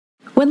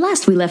When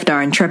last we left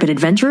our intrepid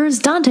adventurers,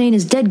 Dante and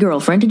his dead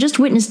girlfriend had just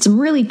witnessed some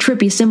really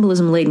trippy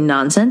symbolism-laden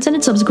nonsense and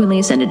had subsequently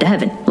ascended to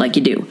heaven, like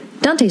you do.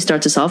 Dante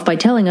starts us off by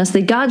telling us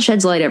that God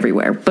sheds light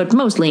everywhere, but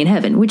mostly in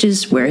heaven, which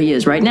is where he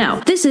is right now.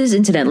 This is,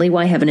 incidentally,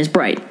 why heaven is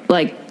bright.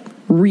 Like,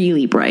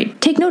 really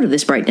bright. Take note of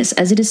this brightness,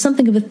 as it is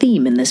something of a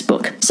theme in this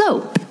book.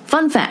 So,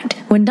 fun fact,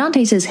 when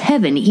Dante says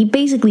heaven, he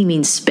basically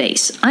means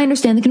space. I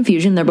understand the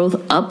confusion, they're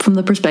both up from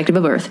the perspective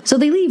of Earth. So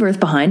they leave Earth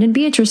behind, and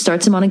Beatrice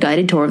starts him on a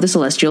guided tour of the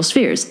celestial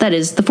spheres, that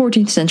is, the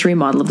 14th century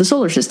model of the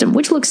solar system,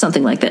 which looks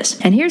something like this.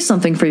 And here's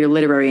something for your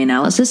literary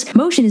analysis.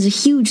 Motion is a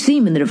huge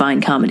theme in the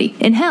Divine Comedy.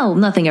 In hell,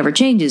 nothing ever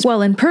changes,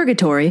 while in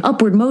purgatory,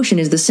 upward motion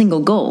is the single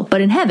goal.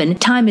 But in heaven,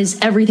 time is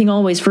everything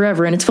always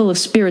forever, and it's full of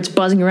spirits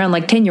buzzing around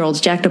like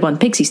 10-year-olds jacked up on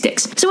pixie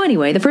sticks. So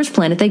anyway, the first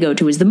planet they go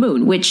to is the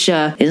moon, which,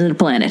 isn't a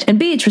planet. And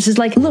Beatrice is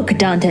like, look,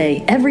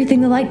 Dante,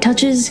 everything the light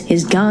touches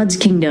is God's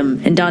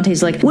kingdom. And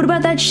Dante's like, what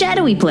about that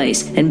shadowy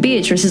place? And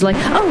Beatrice is like,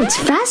 oh, it's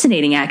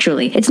fascinating,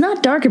 actually. It's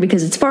not darker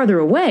because it's farther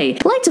away.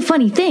 Light's a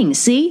funny thing,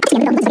 see?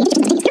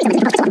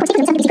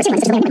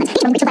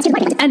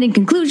 And in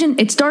conclusion,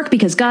 it's dark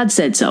because God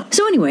said so.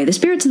 So anyway, the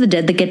spirits of the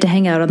dead that get to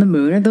hang out on the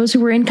moon are those who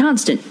were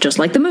inconstant, just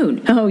like the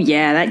moon. Oh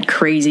yeah, that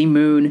crazy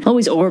moon.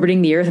 Always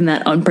orbiting the Earth in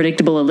that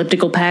unpredictable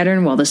elliptical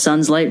pattern while the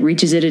sun's light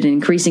reaches it at an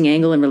increasing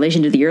angle in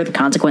relation to the Earth,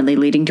 consequently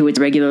leading to its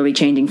regularly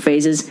changing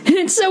phases.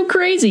 It's so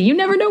crazy, you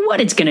never know what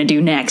it's gonna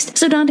do next.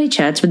 So Dante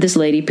chats with this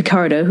lady,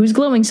 Picarda, who's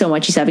glowing so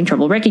much he's having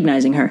trouble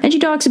recognizing her. And she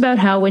talks about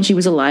how when she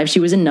was alive she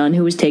was a nun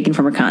who was taken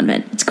from her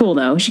convent. It's cool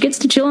though, she gets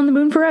to chill on the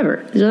moon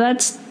forever. So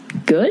that's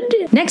good.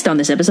 Next on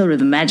this episode of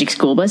the Magic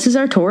School Bus is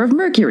our tour of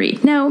Mercury.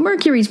 Now,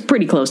 Mercury's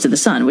pretty close to the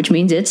sun, which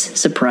means it's,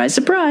 surprise,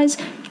 surprise,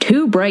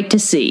 too bright to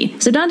see.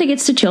 So Dante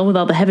gets to chill with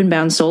all the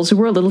heaven-bound souls who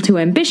were a little too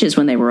ambitious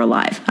when they were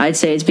alive. I'd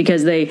say it's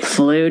because they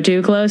flew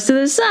too close to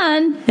the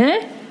sun.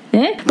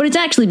 But it's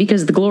actually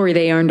because the glory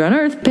they earned on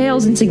Earth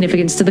pales in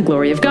significance to the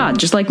glory of God,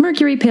 just like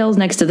Mercury pales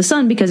next to the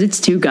sun because it's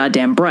too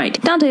goddamn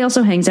bright. Dante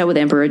also hangs out with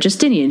Emperor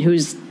Justinian,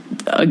 who's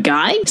a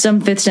guy?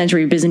 Some 5th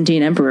century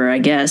Byzantine emperor, I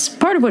guess.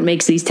 Part of what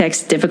makes these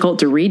texts difficult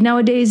to read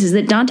nowadays is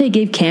that Dante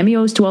gave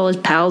cameos to all his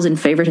pals and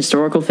favorite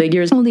historical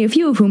figures, only a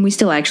few of whom we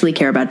still actually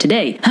care about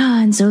today.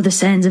 And so the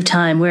sands of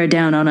time wear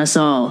down on us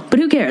all. But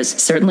who cares?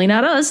 Certainly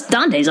not us.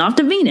 Dante's off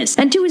to Venus.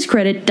 And to his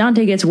credit,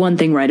 Dante gets one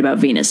thing right about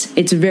Venus.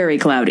 It's very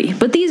cloudy.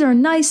 But these are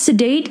nice,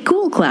 sedate,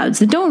 cool clouds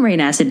that don't rain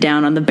acid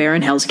down on the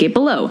barren hellscape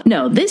below.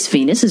 No, this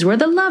Venus is where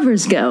the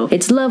lovers go.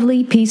 It's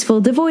lovely,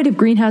 peaceful, devoid of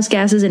greenhouse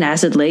gases and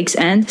acid lakes,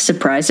 and,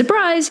 surprise,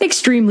 surprise,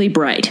 extremely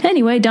bright.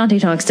 Anyway, Dante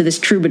talks to this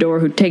troubadour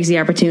who takes the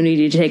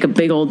opportunity to take a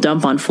big old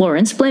dump on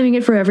Florence, blaming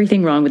it for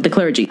everything wrong with the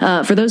clergy.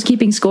 For those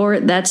keeping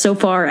score, that's so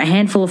far a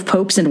handful of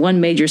popes and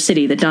one major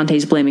city that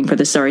Dante's blaming for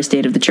the sorry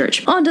state of the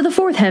church. On to the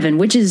fourth heaven,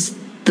 which is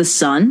the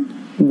sun.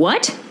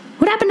 What?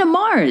 What happened to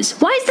Mars?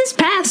 Why is this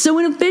path so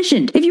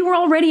inefficient? If you were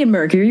already in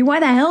Mercury, why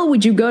the hell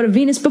would you go to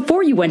Venus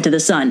before you went to the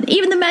sun?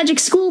 Even the Magic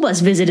School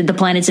Bus visited the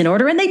planets in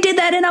order, and they did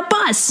that in a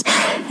bus!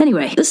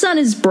 Anyway, the sun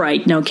is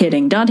bright, no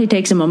kidding. Dante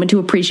takes a moment to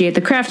appreciate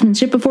the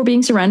craftsmanship before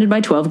being surrounded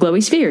by 12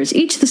 glowy spheres,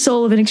 each the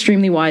soul of an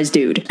extremely wise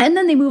dude. And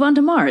then they move on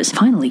to Mars.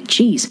 Finally,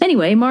 jeez.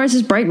 Anyway, Mars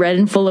is bright red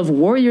and full of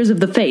warriors of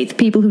the faith,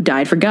 people who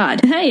died for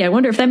God. Hey, I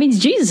wonder if that means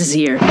Jesus is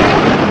here.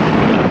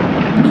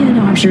 Yeah,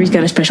 no, I'm sure he's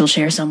got a special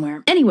share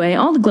somewhere. Anyway,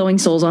 all the glowing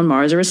souls on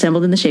Mars are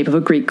assembled in the shape of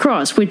a Greek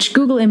cross, which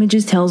Google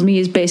Images tells me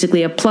is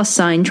basically a plus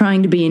sign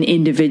trying to be an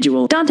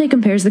individual. Dante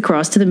compares the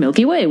cross to the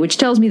Milky Way, which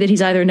tells me that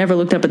he's either never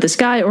looked up at the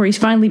sky or he's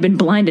finally been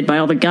blinded by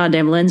all the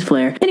goddamn lens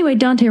flare. Anyway,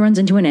 Dante runs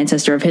into an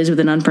ancestor of his with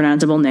an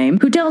unpronounceable name,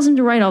 who tells him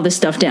to write all this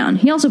stuff down.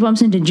 He also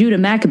bumps into Judah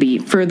Maccabee.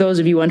 For those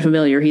of you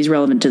unfamiliar, he's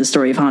relevant to the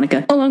story of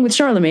Hanukkah, along with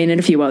Charlemagne and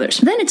a few others.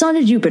 Then it's on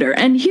to Jupiter,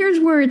 and here's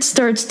where it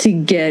starts to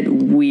get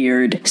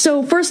weird.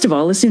 So, first of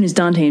all, as soon as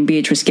Dante and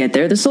Beatrice get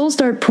there, the souls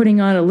start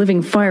putting on a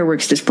living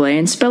fireworks display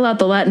and spell out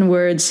the Latin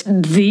words,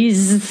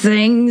 "These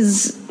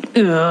things..."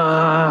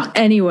 Ugh.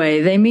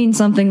 Anyway, they mean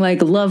something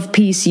like, "Love,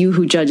 peace, you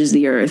who judges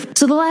the earth."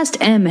 So the last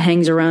M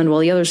hangs around while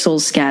the other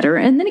souls scatter,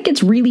 and then it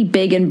gets really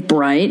big and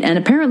bright, and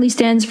apparently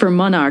stands for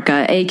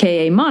Monarcha,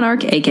 aka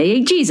Monarch, aka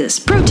Jesus.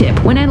 Pro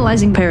tip, when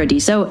analyzing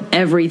Paradiso,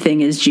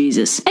 everything is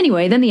Jesus.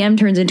 Anyway, then the M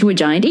turns into a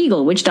giant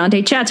eagle, which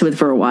Dante chats with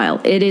for a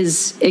while. It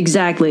is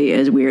exactly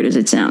as weird as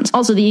it sounds.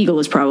 Also, the eagle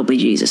is probably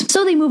Jesus.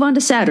 So they move on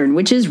to Saturn,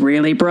 which is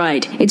really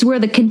bright. It's where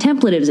the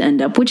contemplatives end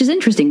up, which is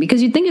interesting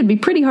because you'd think it'd be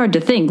pretty hard to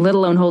think, let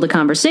alone hold a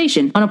conversation,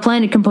 on a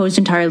planet composed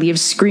entirely of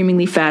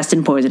screamingly fast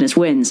and poisonous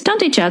winds.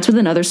 Dante chats with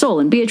another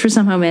soul, and Beatrice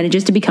somehow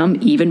manages to become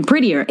even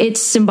prettier.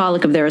 It's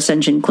symbolic of their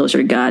ascension closer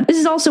to God. This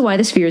is also why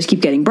the spheres keep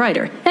getting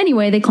brighter.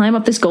 Anyway, they climb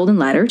up this golden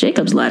ladder,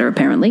 Jacob's ladder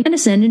apparently, and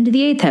ascend into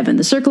the eighth heaven,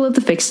 the circle of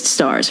the fixed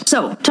stars.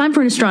 So, time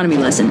for an astronomy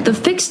lesson. The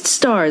fixed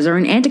stars are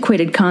an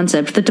antiquated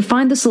concept that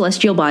defined the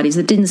celestial bodies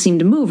that didn't seem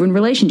to move in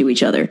relation to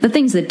each other. The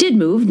things that did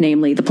move,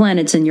 namely the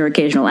planets and your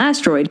occasional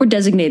asteroid, were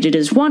designated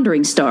as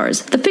wandering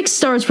stars. The fixed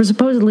stars were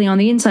supposedly on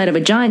the inside of a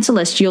giant giant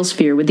celestial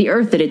sphere with the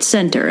Earth at its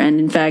center, and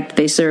in fact,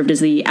 they served as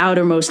the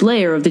outermost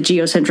layer of the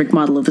geocentric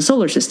model of the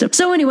solar system.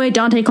 So anyway,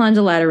 Dante climbs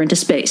a ladder into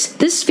space.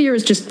 This sphere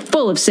is just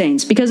full of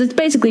saints, because it's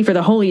basically for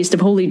the holiest of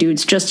holy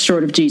dudes just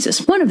short of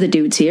Jesus. One of the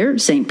dudes here,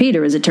 St.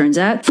 Peter as it turns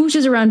out,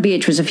 fooshes around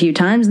Beatrice a few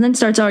times and then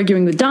starts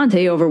arguing with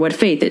Dante over what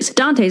faith is.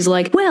 Dante's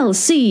like, well,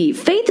 see,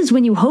 faith is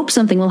when you hope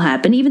something will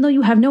happen even though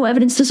you have no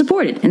evidence to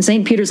support it. And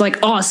St. Peter's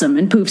like, awesome,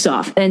 and poofs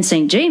off. Then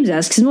St. James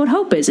asks him what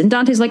hope is, and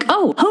Dante's like,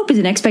 oh, hope is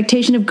an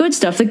expectation of good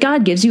stuff that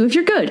God gives you if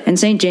you're good. And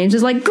St. James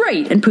is like,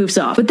 great, and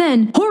poofs off. But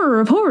then, horror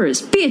of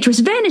horrors, Beatrice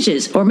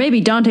vanishes. Or maybe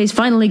Dante's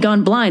finally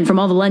gone blind from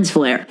all the lens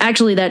flare.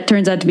 Actually, that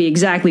turns out to be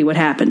exactly what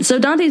happened. So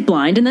Dante's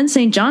blind, and then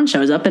St. John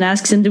shows up and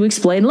asks him to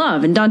explain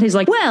love, and Dante's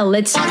like, well,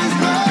 it's...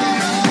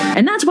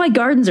 And that's why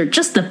gardens are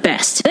just the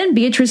best. Then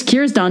Beatrice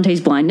cures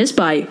Dante's blindness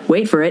by,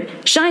 wait for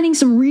it, shining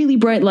some really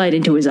bright light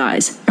into his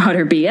eyes.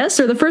 Utter BS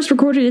or the first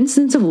recorded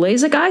instance of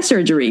LASIK eye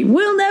surgery?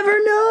 We'll never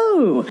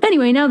know!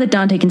 Anyway, now that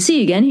Dante can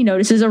see again, he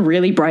notices a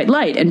really bright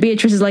light, and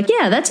Beatrice is like,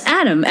 yeah, that's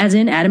Adam, as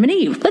in Adam and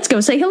Eve. Let's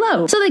go say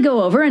hello. So they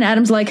go over, and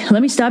Adam's like,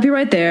 let me stop you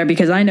right there,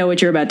 because I know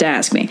what you're about to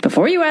ask me.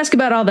 Before you ask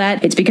about all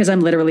that, it's because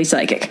I'm literally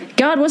psychic.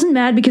 God wasn't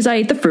mad because I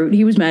ate the fruit,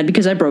 he was mad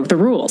because I broke the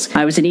rules.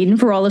 I was in Eden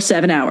for all of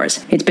 7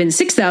 hours. It's been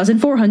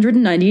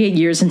 6,498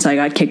 years since I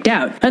got kicked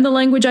out, and the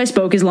language I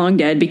spoke is long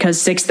dead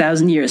because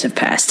 6,000 years have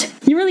passed.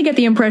 You really get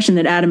the impression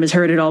that Adam has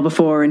heard it all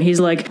before, and he's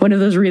like one of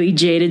those really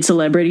jaded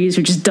celebrities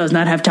who just does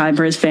not have time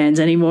for his fans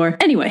anymore.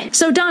 Anyway,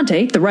 so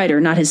Dante, the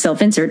writer, not his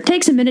self-insert,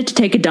 takes a minute to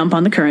take a dump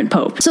on the current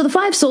pope. So the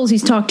 5 souls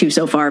he's talked to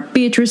so far,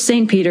 Beatrice,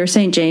 St. Peter,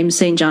 St. James,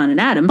 St. John, and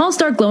Adam, all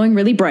start glowing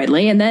really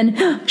brightly, and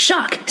then,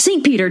 shock,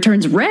 St. Peter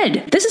turns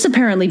red. This is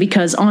apparently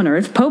because on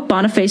Earth, Pope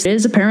Boniface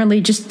is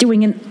apparently just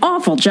doing an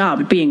awful job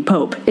at being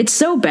pope. It's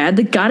so bad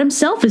that God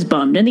himself is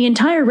bummed, and the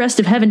entire rest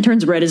of heaven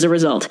turns red as a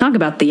result. Talk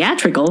about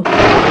theatrical.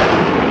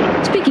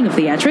 Speaking of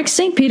theatrics,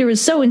 St. Peter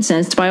is so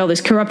incensed by all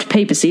this corrupt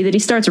papacy that he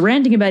starts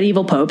ranting about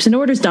evil popes and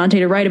orders Dante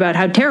to write about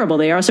how terrible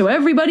they are so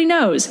everybody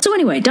knows. So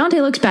anyway, Dante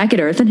looks back at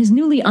Earth and his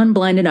newly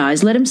unblinded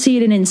eyes let him see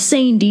it in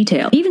insane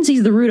detail. He even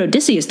sees the route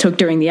Odysseus took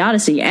during the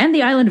Odyssey and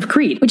the island of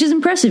Crete, which is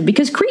impressive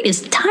because Crete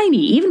is tiny,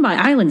 even by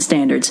island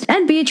standards.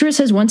 And Beatrice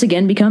has once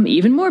again become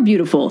even more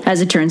beautiful.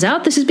 As it turns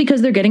out, this is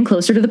because they're getting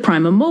closer to the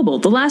primum mobile,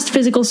 the last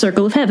physical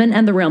circle of heaven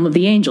and the realm of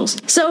the angels.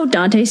 So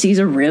Dante sees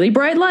a really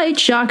bright light,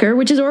 shocker,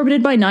 which is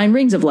orbited by 9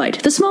 rings of light.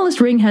 The smallest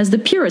ring has the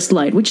purest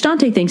light, which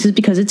Dante thinks is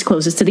because it's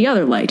closest to the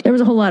other light. There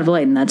was a whole lot of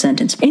light in that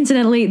sentence.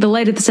 Incidentally, the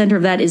light at the center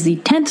of that is the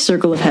 10th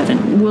circle of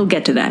heaven. We'll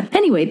get to that.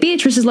 Anyway,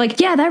 Beatrice is like,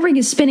 yeah, that ring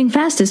is spinning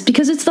fastest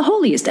because it's the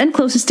holiest and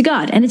closest to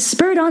God, and it's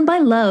spurred on by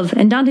love.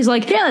 And Dante's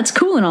like, yeah, that's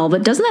cool and all,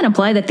 but doesn't that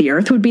imply that the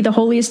Earth would be the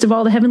holiest of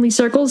all the heavenly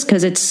circles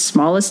because it's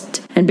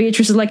smallest? And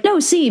Beatrice is like, no,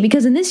 see,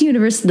 because in this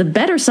universe, the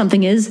better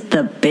something is,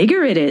 the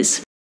bigger it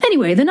is.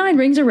 Anyway, the 9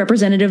 rings are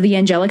representative of the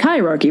angelic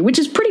hierarchy, which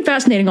is pretty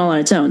fascinating all on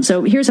its own,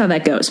 so here's how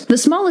that goes. The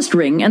smallest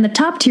ring and the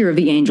top tier of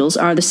the angels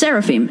are the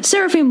seraphim.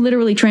 Seraphim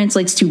literally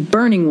translates to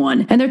burning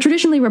one, and they're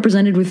traditionally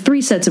represented with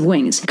 3 sets of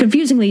wings.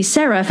 Confusingly,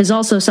 seraph is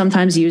also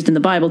sometimes used in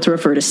the Bible to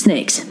refer to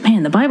snakes.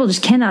 Man, the Bible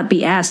just cannot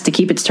be asked to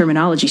keep its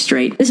terminology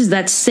straight. This is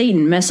that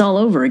Satan mess all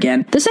over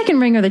again. The second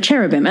ring are the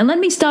cherubim, and let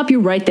me stop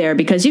you right there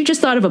because you just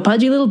thought of a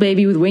pudgy little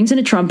baby with wings and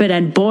a trumpet,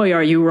 and boy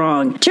are you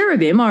wrong.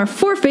 Cherubim are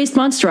 4-faced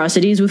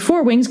monstrosities with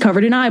 4 wings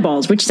covered in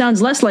eyeballs, which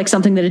sounds less like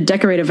something that'd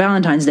decorate a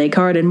Valentine's Day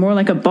card and more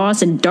like a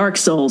boss in Dark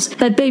Souls.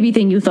 That baby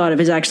thing you thought of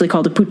is actually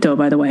called a puto,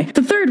 by the way.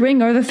 The third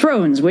ring are the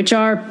thrones, which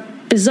are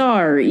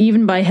bizarre,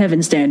 even by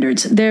heaven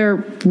standards. They're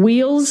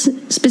wheels,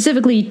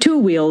 specifically 2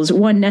 wheels,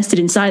 one nested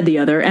inside the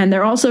other, and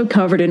they're also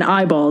covered in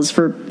eyeballs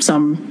for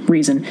some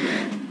reason.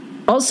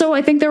 Also,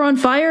 I think they're on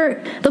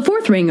fire. The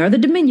fourth ring are the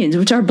dominions,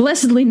 which are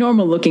blessedly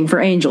normal looking for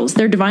angels.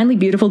 They're divinely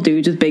beautiful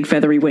dudes with big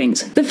feathery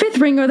wings. The fifth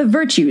ring are the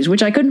virtues,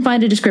 which I couldn't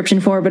find a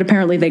description for, but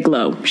apparently they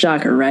glow.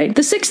 Shocker, right?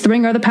 The sixth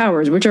ring are the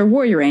powers, which are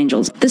warrior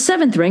angels. The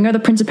seventh ring are the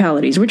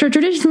principalities, which are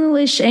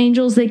traditional-ish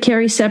angels. They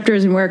carry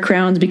scepters and wear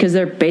crowns because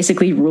they're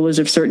basically rulers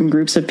of certain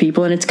groups of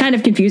people, and it's kind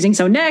of confusing.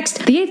 So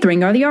next, the eighth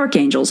ring are the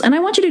archangels, and I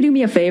want you to do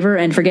me a favor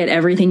and forget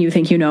everything you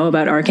think you know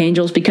about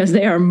archangels because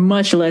they are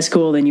much less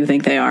cool than you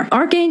think they are.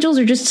 Archangels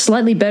are just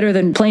slightly better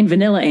than plain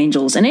vanilla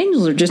angels, and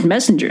angels are just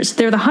messengers.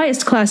 They're the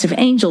highest class of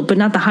angel, but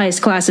not the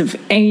highest class of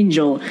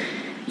angel.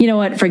 You know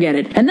what? Forget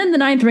it. And then the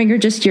ninth ring are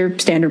just your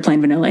standard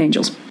plain vanilla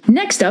angels.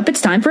 Next up,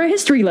 it's time for a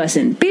history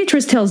lesson.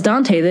 Beatrice tells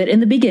Dante that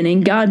in the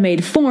beginning, God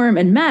made form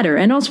and matter,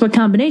 and also a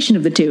combination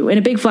of the two, in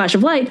a big flash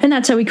of light, and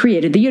that's how he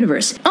created the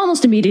universe.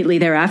 Almost immediately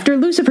thereafter,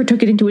 Lucifer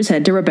took it into his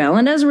head to rebel,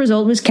 and as a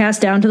result was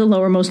cast down to the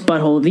lowermost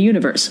butthole of the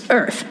universe,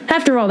 Earth.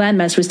 After all that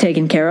mess was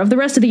taken care of, the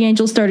rest of the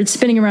angels started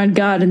spinning around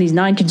God in these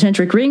 9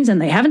 concentric rings,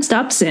 and they haven't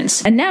stopped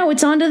since. And now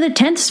it's on to the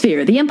 10th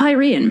sphere, the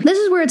Empyrean. This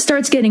is where it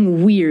starts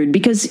getting weird,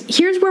 because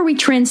here's where we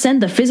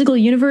transcend the physical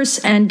universe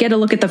and get a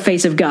look at the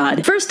face of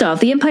God. First off,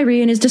 the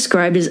Empyrean is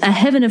described as a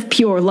heaven of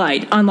pure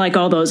light, unlike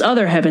all those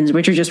other heavens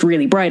which are just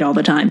really bright all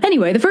the time.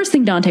 Anyway, the first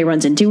thing Dante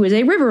runs into is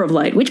a river of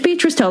light, which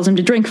Beatrice tells him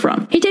to drink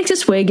from. He takes a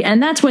swig,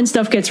 and that's when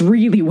stuff gets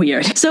really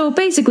weird. So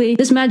basically,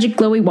 this magic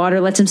glowy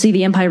water lets him see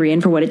the Empyrean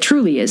for what it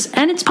truly is,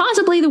 and it's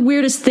possibly the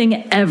weirdest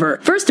thing ever.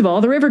 First of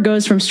all, the river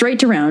goes from straight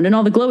to round, and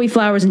all the glowy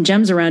flowers and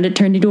gems around it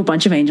turned into a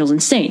bunch of angels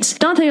and saints.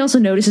 Dante also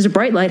notices a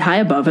bright light high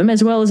above him,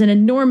 as well as an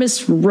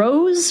enormous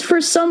rose for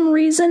some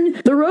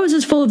reason. The rose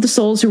is full of the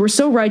souls who were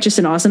so righteous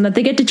and awesome that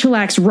they get to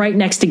chillax right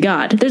next to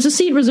God. There's a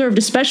seat reserved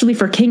especially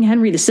for King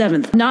Henry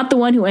VII, not the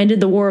one who ended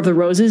the War of the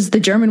Roses, the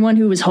German one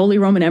who was Holy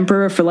Roman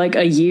Emperor for like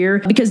a year,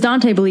 because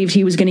Dante believed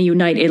he was going to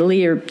unite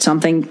Italy or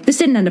something. This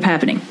didn't end up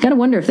happening. Gotta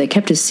wonder if they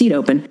kept his seat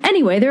open.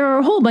 Anyway, there are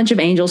a whole bunch of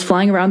angels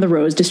flying around the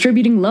rose,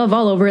 distributing love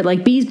all over it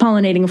like bees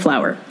pollinating a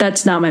flower.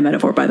 That's not my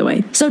metaphor, by the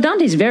way. So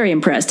Dante's very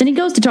impressed, and he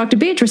goes to talk to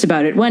Beatrice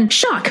about it when,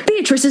 shock,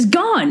 Beatrice is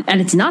gone!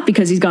 And it's not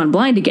because he's gone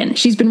blind again.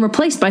 She's been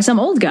replaced by some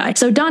old guy.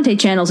 So Dante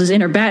channels his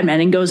inner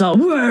Batman and goes all,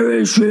 where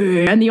is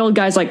she? And the old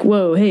guy's like,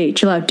 whoa, hey,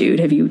 chill out, dude.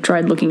 Have you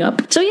tried looking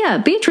up? So yeah,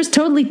 Beatrice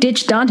totally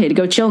ditched Dante to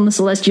go chill in the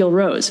celestial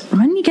rose.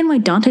 Reminding again why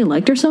Dante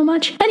liked her so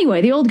much?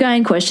 Anyway, the old guy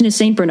in question is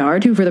Saint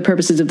Bernard, who for the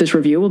purposes of this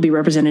review will be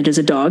represented as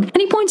a dog, and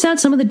he points out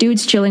some of the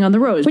dudes chilling on the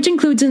rose, which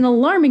includes an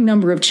alarming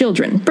number of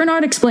children.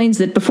 Bernard explains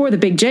that before the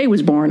Big J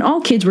was born,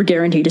 all kids were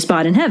guaranteed a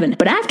spot in heaven,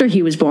 but after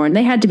he was born,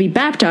 they had to be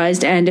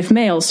baptized and, if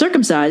male,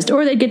 circumcised,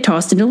 or they'd get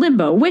tossed into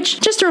limbo, which,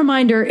 just a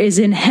reminder, is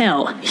in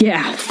hell.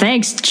 Yeah,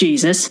 thanks,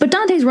 Jesus. But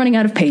Dante's running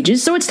out of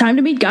pages, so it's time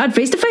to meet God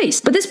face to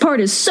face. But this part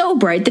is so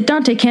bright that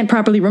Dante can't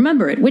properly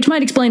remember it, which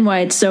might explain why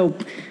it's so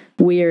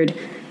weird.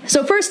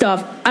 So first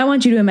off, I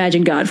want you to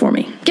imagine God for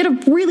me. Get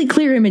a really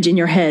clear image in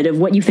your head of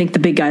what you think the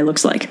big guy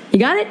looks like. You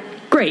got it?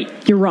 Great,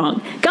 you're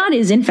wrong. God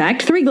is, in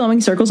fact, 3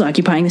 glowing circles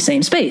occupying the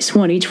same space,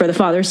 one each for the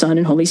Father, Son,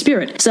 and Holy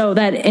Spirit. So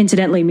that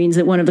incidentally means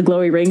that one of the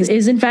glowy rings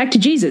is, in fact,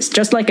 Jesus,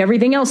 just like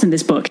everything else in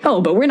this book.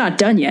 Oh, but we're not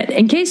done yet.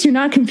 In case you're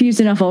not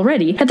confused enough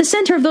already, at the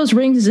center of those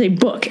rings is a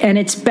book, and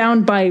it's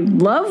bound by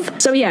love?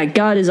 So yeah,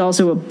 God is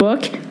also a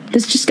book.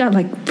 This just got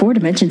like 4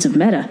 dimensions of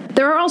meta.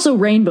 There are also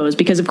rainbows,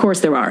 because of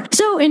course there are.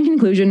 So, in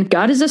conclusion,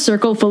 God is a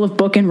circle full of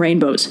book and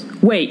rainbows.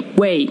 Wait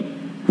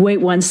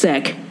one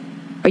sec.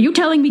 Are you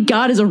telling me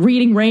God is a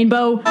reading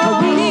rainbow?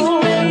 A reading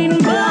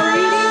rainbow!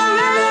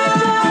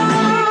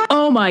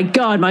 Oh my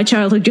god, my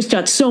childhood just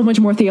got so much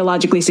more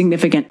theologically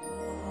significant.